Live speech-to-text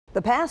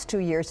The past 2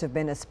 years have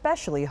been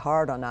especially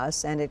hard on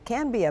us, and it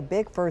can be a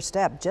big first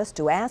step just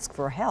to ask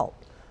for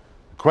help.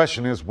 The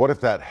question is, what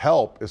if that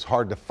help is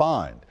hard to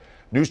find?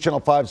 News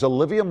Channel 5's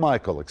Olivia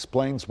Michael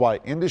explains why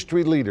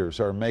industry leaders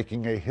are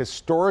making a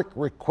historic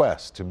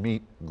request to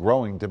meet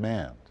growing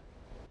demand.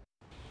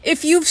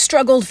 If you've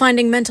struggled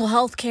finding mental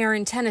health care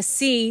in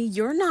Tennessee,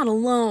 you're not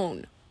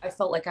alone. I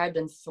felt like I'd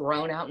been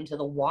thrown out into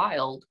the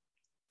wild.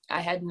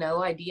 I had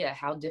no idea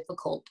how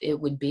difficult it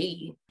would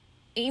be.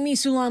 Amy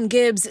Sulam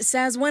Gibbs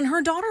says when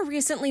her daughter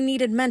recently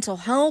needed mental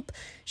help,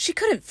 she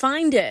couldn't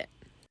find it.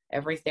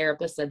 Every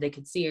therapist said they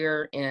could see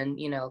her in,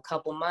 a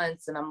couple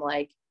months. And I'm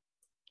like,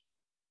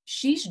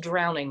 she's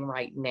drowning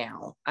right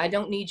now. I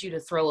don't need you to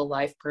throw a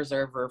life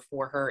preserver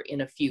for her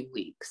in a few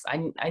weeks.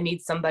 I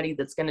need somebody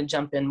that's going to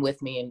jump in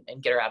with me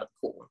and get her out of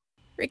the pool.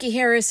 Rikki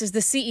Harris is the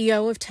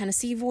CEO of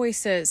Tennessee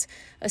Voices,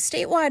 a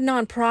statewide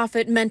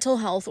nonprofit mental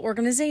health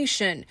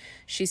organization.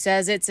 She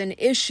says it's an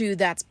issue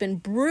that's been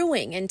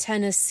brewing in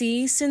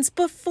Tennessee since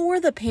before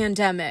the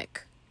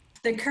pandemic.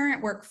 The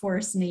current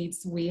workforce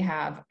needs we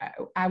have,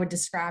 I would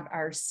describe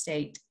our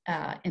state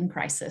in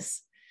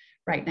crisis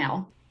right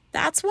now.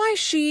 That's why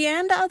she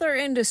and other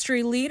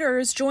industry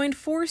leaders joined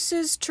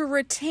forces to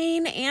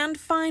retain and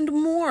find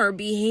more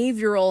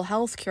behavioral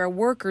health care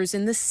workers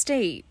in the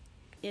state.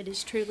 It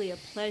is truly a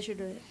pleasure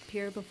to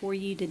appear before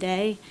you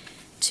today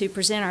to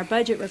present our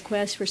budget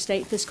request for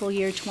state fiscal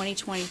year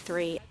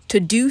 2023. To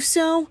do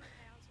so,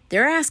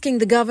 they're asking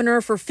the governor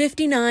for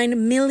 $59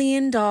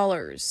 million.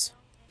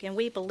 And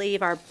we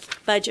believe our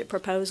budget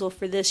proposal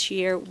for this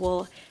year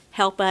will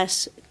help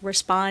us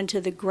respond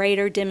to the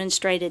greater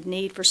demonstrated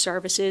need for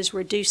services,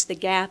 reduce the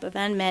gap of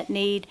unmet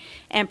need,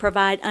 and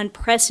provide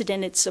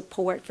unprecedented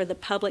support for the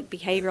public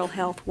behavioral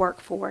health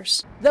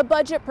workforce. The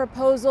budget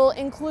proposal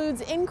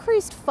includes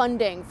increased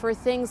funding for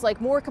things like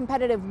more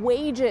competitive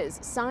wages,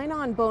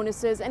 sign-on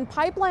bonuses, and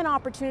pipeline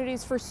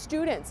opportunities for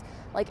students,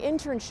 like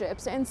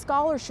internships and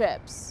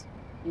scholarships.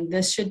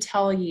 This should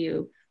tell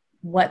you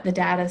what the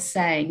data is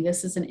saying.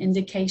 This is an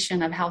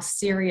indication of how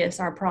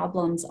serious our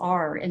problems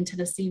are in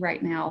Tennessee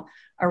right now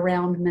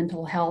around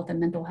mental health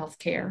and mental health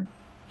care.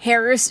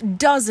 Harris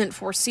doesn't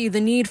foresee the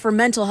need for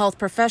mental health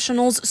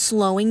professionals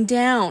slowing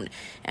down.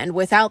 And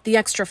without the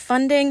extra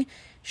funding,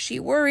 she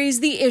worries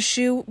the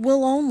issue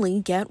will only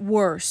get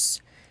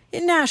worse.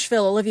 In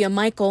Nashville, Olivia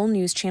Michael,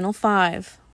 News Channel 5.